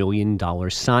 $9.2 million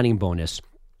signing bonus.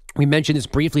 We mentioned this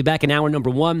briefly back in hour number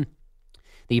 1.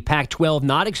 The Pac-12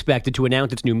 not expected to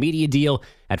announce its new media deal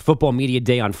at Football Media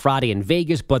Day on Friday in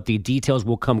Vegas, but the details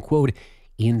will come, quote,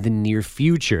 in the near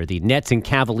future. The Nets and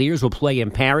Cavaliers will play in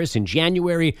Paris in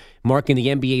January, marking the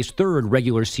NBA's 3rd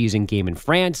regular season game in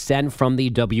France. And from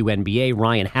the WNBA,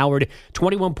 Ryan Howard,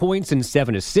 21 points and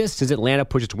 7 assists as Atlanta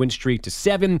pushes its win streak to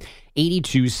 7,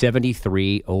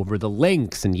 82-73 over the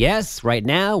Lynx. And yes, right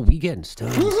now, we getting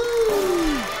stoned.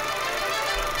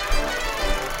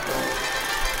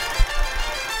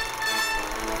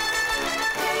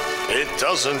 It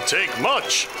doesn't take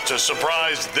much to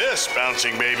surprise this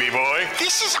bouncing baby boy.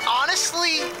 This is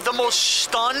honestly the most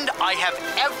stunned I have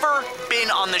ever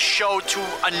been on the show to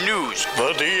a news.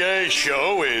 The DA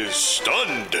show is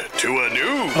stunned to a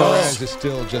news. Mraz is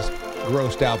still just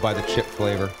grossed out by the chip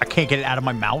flavor. I can't get it out of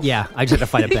my mouth. Yeah, I just had to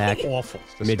fight it back. Awful.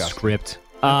 Mid-script.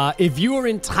 If you are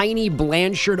in tiny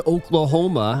Blanchard,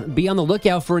 Oklahoma, be on the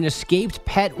lookout for an escaped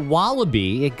pet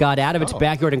wallaby. It got out of its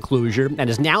backyard enclosure and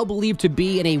is now believed to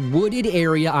be in a wooded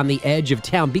area on the edge of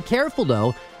town. Be careful,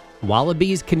 though.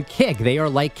 Wallabies can kick. They are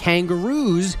like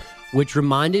kangaroos, which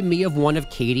reminded me of one of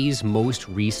Katie's most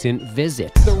recent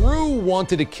visits. The Roo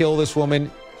wanted to kill this woman.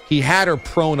 He had her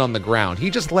prone on the ground. He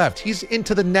just left. He's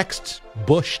into the next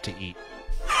bush to eat.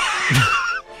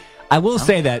 I will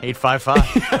say that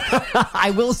 855.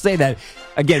 I will say that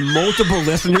again. Multiple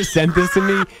listeners sent this to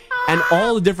me, and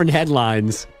all the different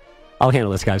headlines. I'll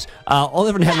handle this, guys. All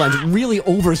the different headlines really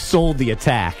oversold the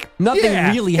attack. Nothing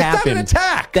really happened. It's not an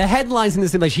attack. The headlines in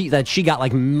this thing, like that she got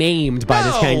like maimed by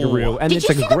this kangaroo, and Did it's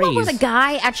you a see the one where graze. the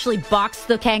guy actually boxed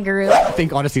the kangaroo? I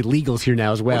think honestly, legal's here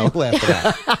now as well. What are you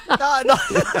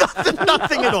laughing at?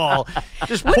 Nothing at all.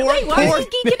 Just Wait, why are you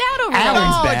geeking out over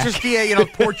Oh, that? it's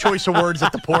just poor choice of words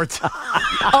at the port.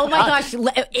 Oh my gosh,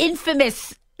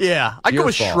 infamous. Yeah, I Your go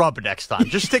with fault. shrub next time.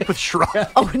 Just stick with shrub.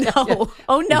 Oh no.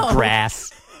 Oh no.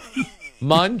 Grass.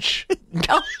 Munch.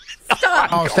 Oh, stop.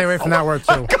 Oh, stay away from that word,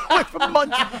 too.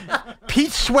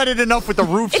 Pete sweated enough with the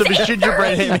roofs of his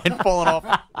gingerbread man falling off.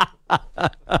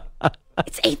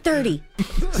 It's 8:30.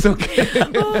 So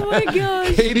Oh my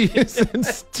gosh. Katie is in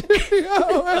studio.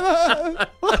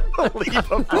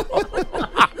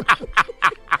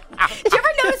 Did you ever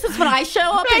notice this when I show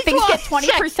up and things get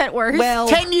 20% worse? Well,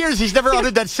 10 years he's never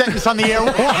uttered that sentence on the air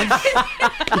once.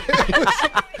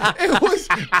 It was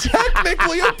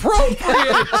technically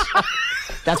appropriate.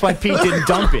 That's why Pete didn't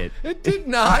dump it. It did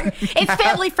not. It's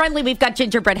family friendly. We've got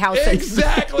gingerbread houses.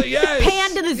 Exactly, yes.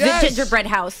 Pan to the gingerbread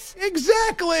house.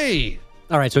 Exactly.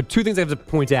 All right, so 2 things I have to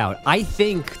point out. I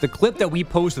think the clip that we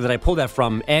posted that I pulled that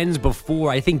from ends before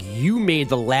I think you made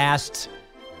the last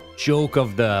joke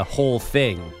of the whole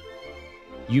thing.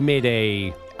 You made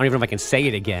I don't even know if I can say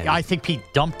it again. I think Pete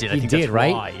dumped it. I He think did, that's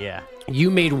right? why, yeah.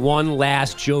 You made one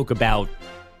last joke about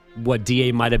what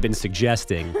DA might have been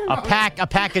suggesting. A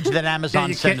package that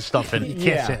Amazon sends stuff in. You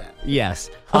can't say that. Yes.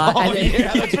 Oh,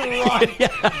 yeah, that's right.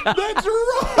 That's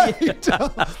right.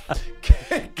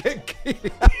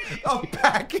 A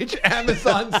package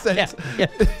Amazon sends. Yeah.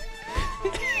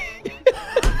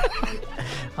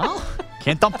 Oh,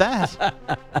 can't dump that.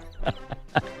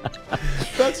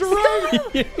 That's right.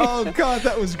 Oh, God,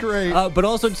 that was great. But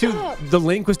also, too, the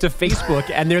link was to Facebook,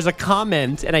 and there's a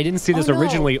comment, and I didn't see this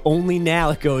originally. Only now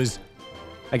it goes,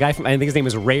 a guy from, I think his name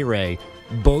is Ray Ray.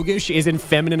 Bogusch isn't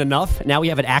feminine enough. Now we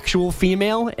have an actual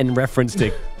female, in reference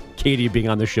to Katie being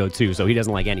on the show, too. So he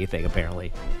doesn't like anything,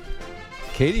 apparently.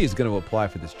 Katie is going to apply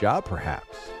for this job,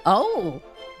 perhaps. Oh.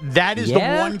 That is the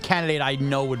one candidate I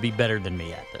know would be better than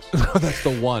me at this. That's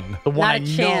the one. The one Not I a know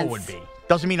chance. would be.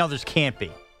 Doesn't mean others can't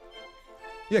be.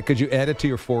 Yeah, could you add it to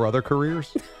your 4 other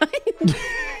careers?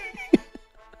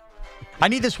 I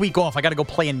need this week off. I got to go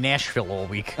play in Nashville all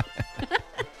week.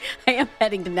 I am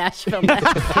heading to Nashville now.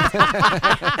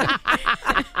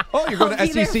 Oh, you're going to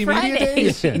SEC Media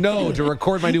Days? No, to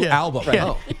record my new album. Yeah.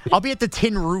 Oh. I'll be at the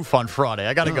Tin Roof on Friday.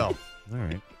 I got to go. All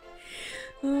right.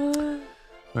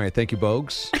 All right, thank you,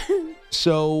 Bogues.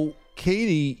 So,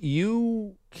 Katie,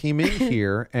 you came in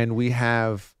here, and we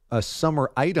have a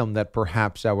summer item that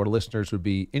perhaps our listeners would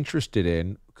be interested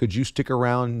in. Could you stick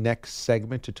around next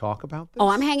segment to talk about this? Oh,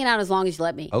 I'm hanging out as long as you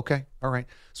let me. Okay, all right.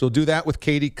 So we'll do that with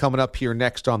Katie coming up here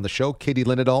next on the show. Katie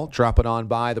Linendoll dropping on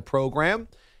by the program.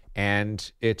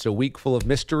 And it's a week full of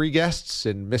mystery guests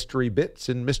and mystery bits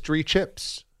and mystery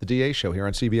chips. The DA Show here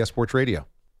on CBS Sports Radio.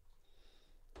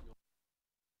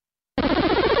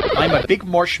 I'm a big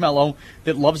marshmallow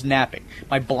that loves napping.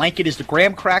 My blanket is the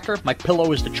graham cracker. My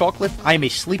pillow is the chocolate. I am a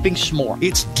sleeping s'more.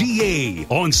 It's DA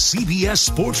on CBS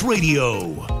Sports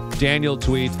Radio. Daniel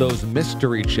tweets those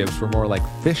mystery chips were more like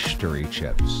fish-tery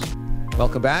chips.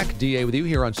 Welcome back. DA with you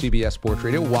here on CBS Sports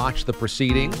Radio. Watch the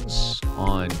proceedings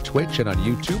on Twitch and on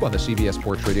YouTube on the CBS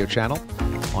Sports Radio channel.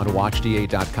 On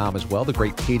WatchDA.com as well. The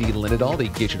great Katie Linendoll, the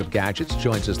Gadget of Gadgets,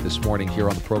 joins us this morning here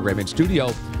on the program in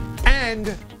studio.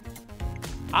 And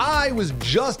I was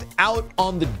just out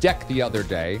on the deck the other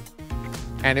day,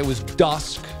 and it was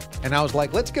dusk, and I was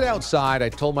like, let's get outside. I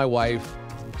told my wife,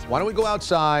 why don't we go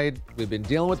outside? We've been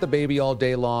dealing with the baby all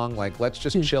day long. Like, let's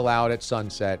just chill out at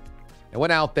sunset. I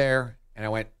went out there, and I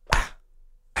went,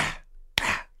 now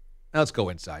let's go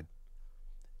inside.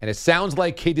 And it sounds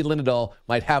like Katie Linendoll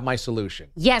might have my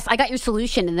solution. Yes, I got your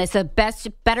solution, and it's a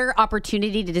better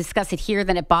opportunity to discuss it here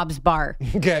than at Bob's Bar.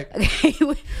 Okay.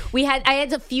 I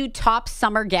had a few top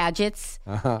summer gadgets,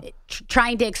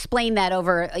 trying to explain that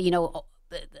over,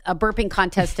 a burping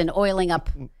contest and oiling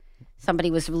up somebody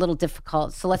was a little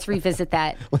difficult. So let's revisit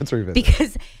that. Let's revisit.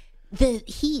 Because the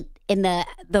heat and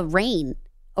the rain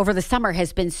over the summer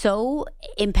has been so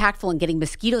impactful, and getting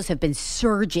mosquitoes have been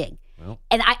surging. Well.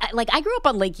 And I grew up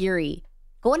on Lake Erie.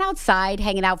 Going outside,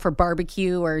 hanging out for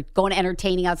barbecue or going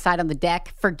entertaining outside on the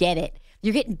deck, forget it.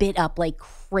 You're getting bit up like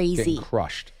crazy. Getting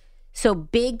crushed. So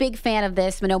big fan of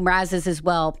this. I know Mraz is as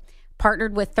well.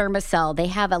 Partnered with Thermacell. They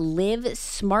have a Live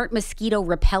Smart Mosquito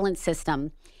Repellent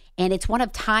System. And it's one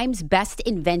of Time's best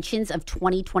inventions of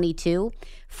 2022.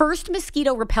 First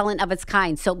mosquito repellent of its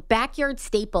kind. So backyard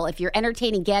staple. If you're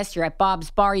entertaining guests, you're at Bob's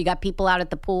Bar, you got people out at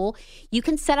the pool, you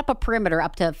can set up a perimeter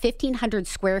up to 1,500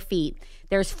 square feet.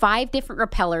 There's 5 different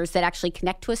repellers that actually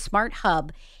connect to a smart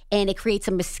hub, and it creates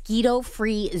a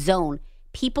mosquito-free zone.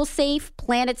 People safe,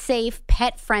 planet safe,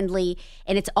 pet friendly,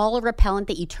 and it's all a repellent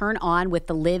that you turn on with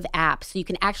the Live app. So you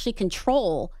can actually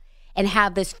control and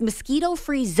have this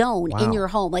mosquito-free zone in your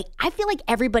home. Like, I feel like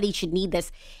everybody should need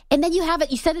this. And then you have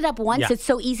it, you set it up once, it's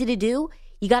so easy to do.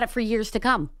 You got it for years to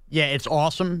come. Yeah, it's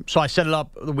awesome. So I set it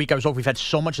up the week I was off. We've had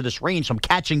so much of this rain, so I'm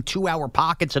catching 2-hour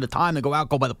pockets at a time to go out,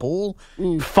 go by the pool,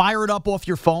 fire it up off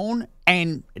your phone,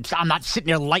 and I'm not sitting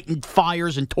there lighting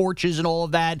fires and torches and all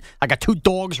of that. I got 2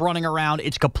 dogs running around.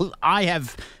 It's complete. I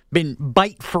have been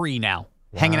bite-free now,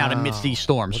 hanging out amidst these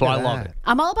storms, so I love it.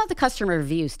 I'm all about the customer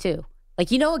reviews, too. Like,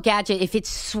 a gadget, if it's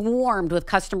swarmed with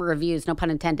customer reviews, no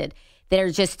pun intended, that are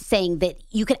just saying that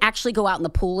you can actually go out in the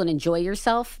pool and enjoy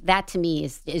yourself, that to me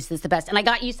is the best. And I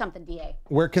got you something, DA.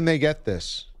 Where can they get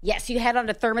this? Yes, you head on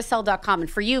to thermacell.com.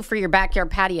 And for your backyard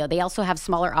patio, they also have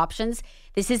smaller options.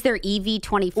 This is their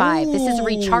EV25. Ooh. This is a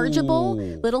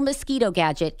rechargeable little mosquito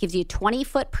gadget. Gives you a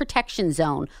 20-foot protection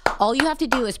zone. All you have to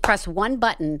do is press one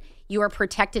button. You are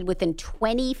protected within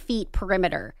 20 feet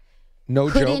perimeter. No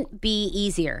joke. Couldn't be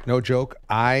easier. No joke.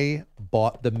 I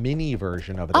bought the mini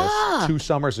version of this 2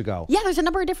 summers ago. Yeah, there's a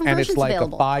number of different versions available.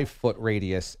 And it's like a 5-foot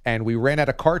radius. And we ran out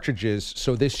of cartridges,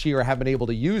 so this year I haven't been able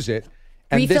to use it.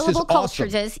 And refillable this is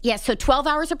cartridges. Yes, so 12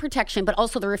 hours of protection, but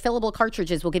also the refillable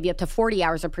cartridges will give you up to 40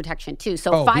 hours of protection, too.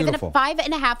 So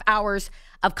 5.5 hours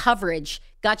of coverage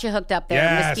got you hooked up there.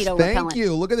 Yes, mosquito thank repellent.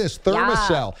 you. Look at this.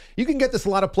 Thermacell. Yeah. You can get this a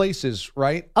lot of places,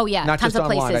 right? Oh, yeah. Not tons just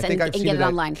of online. places. I think I've seen it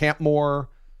online. Camp Moore.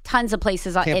 Tons of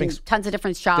places and tons of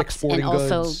different shops. And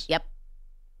also, goods.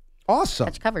 Awesome.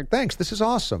 That's covered. Thanks. This is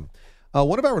awesome.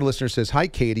 One of our listeners says, "Hi,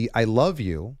 Katie. I love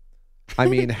you. I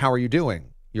mean, how are you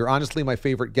doing? You're honestly my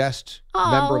favorite guest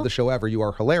member of the show ever. You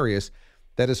are hilarious.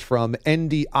 That is from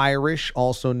ND Irish,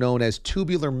 also known as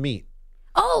Tubular Meat.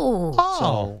 Oh.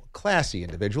 So, classy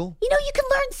individual. You know, you can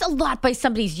learn a lot by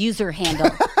somebody's user handle.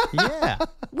 Yeah.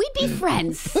 We'd be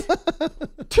friends.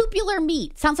 Tubular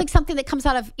Meat. Sounds like something that comes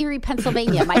out of Erie,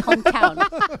 Pennsylvania, my hometown.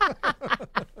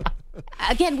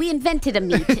 Again, we invented a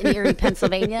meat in Erie,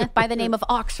 Pennsylvania by the name of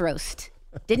ox roast.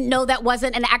 Didn't know that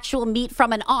wasn't an actual meat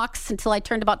from an ox until I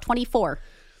turned about 24.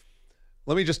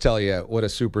 Let me just tell you what a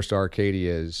superstar Katie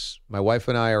is. My wife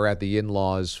and I are at the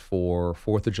in-laws for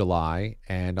 4th of July.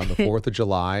 And on the 4th of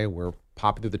July, we're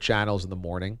popping through the channels in the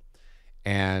morning.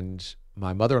 And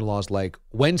my mother-in-law's like,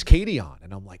 when's Katie on?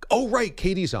 And I'm like, oh, right,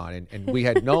 Katie's on. And we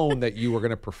had known that you were going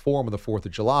to perform on the 4th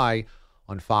of July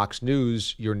on Fox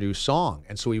News, your new song.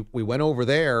 And so we went over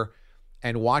there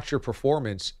and watched your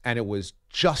performance, and it was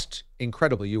just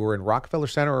incredible. You were in Rockefeller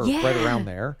Center or right around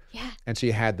there. Yeah. And so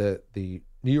you had the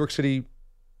New York City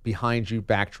behind you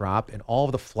backdrop and all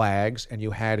of the flags, and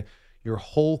you had your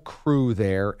whole crew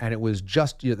there, and it was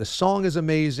just, the song is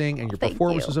amazing, and your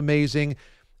performance was amazing,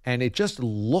 and it just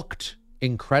looked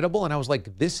incredible. And I was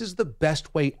like, this is the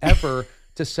best way ever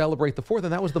to celebrate the 4th.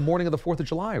 And that was the morning of the 4th of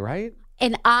July, right?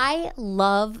 And I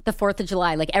love the 4th of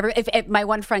July. Like if my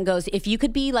one friend goes, if you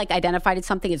could be like identified as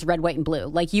something, it's red, white, and blue.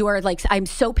 Like you are like, I'm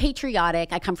so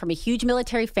patriotic. I come from a huge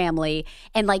military family,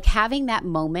 and like having that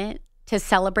moment to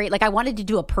celebrate. Like I wanted to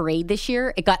do a parade this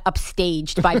year. It got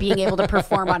upstaged by being able to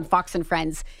perform on Fox and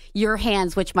Friends, Your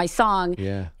Hands, which my song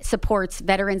supports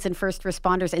veterans and first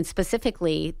responders, and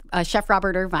specifically Chef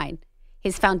Robert Irvine.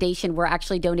 His foundation, we're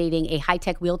actually donating a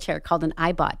high-tech wheelchair called an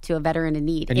iBot to a veteran in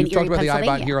need. And you've talked about the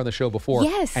iBot here on the show before.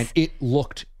 Yes. And it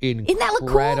looked incredible. Isn't that look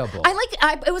cool?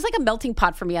 It was like a melting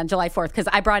pot for me on July 4th because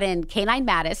I brought in K9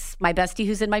 Mattis, my bestie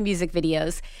who's in my music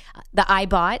videos, the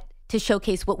iBot to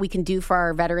showcase what we can do for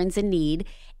our veterans in need,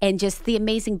 and just the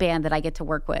amazing band that I get to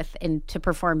work with and to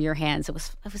perform Your Hands.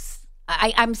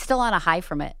 I'm still on a high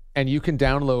from it. And you can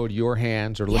download Your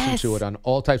Hands or listen to it on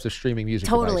all types of streaming music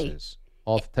devices.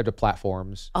 All types of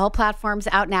platforms. All platforms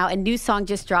out now. A new song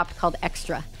just dropped called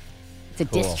Extra. It's a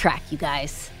diss track, you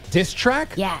guys. Diss track?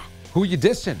 Yeah. Who you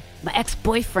dissing? My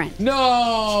ex-boyfriend.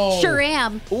 No! Sure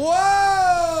am. Whoa!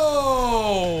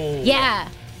 Yeah.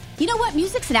 You know what?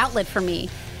 Music's an outlet for me.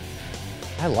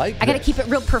 I like it. I got to keep it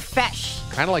real profesh.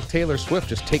 Kind of like Taylor Swift.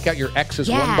 Just take out your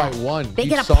exes one by one. They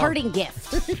get a parting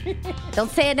gift. Don't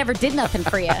say I never did nothing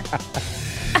for you.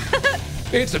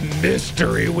 It's a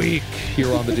mystery week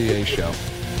here on the DA Show.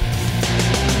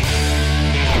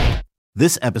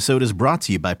 This episode is brought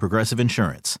to you by Progressive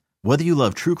Insurance. Whether you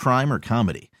love true crime or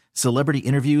comedy, celebrity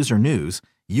interviews or news,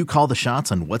 you call the shots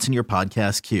on what's in your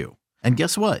podcast queue. And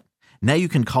guess what? Now you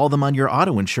can call them on your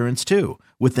auto insurance too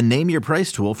with the Name Your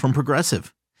Price tool from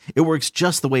Progressive. It works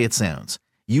just the way it sounds.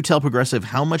 You tell Progressive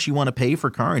how much you want to pay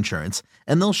for car insurance,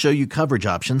 and they'll show you coverage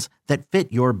options that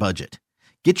fit your budget.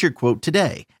 Get your quote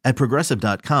today at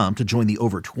Progressive.com to join the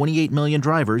over 28 million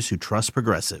drivers who trust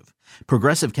Progressive.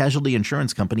 Progressive Casualty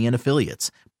Insurance Company and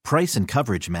Affiliates. Price and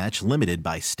coverage match limited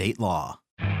by state law.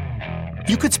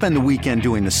 You could spend the weekend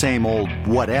doing the same old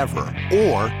whatever,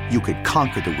 or you could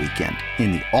conquer the weekend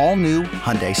in the all-new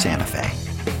Hyundai Santa Fe.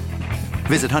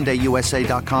 Visit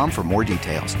HyundaiUSA.com for more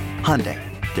details. Hyundai,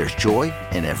 there's joy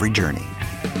in every journey.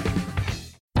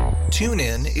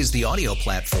 TuneIn is the audio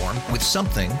platform with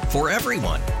something for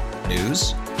everyone.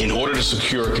 News. In order to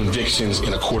secure convictions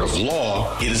in a court of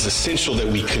law, it is essential that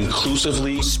we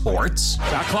conclusively. Sports.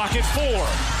 Shot clock at 4.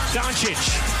 Doncic.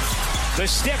 The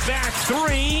step back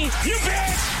 3. You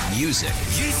bet. Music.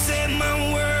 You set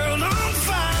my world on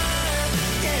fire.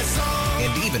 Yes,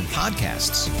 and even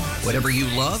podcasts. Whatever you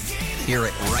love, hear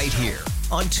it right here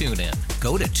on TuneIn.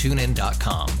 Go to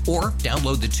TuneIn.com or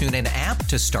download the TuneIn app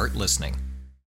to start listening.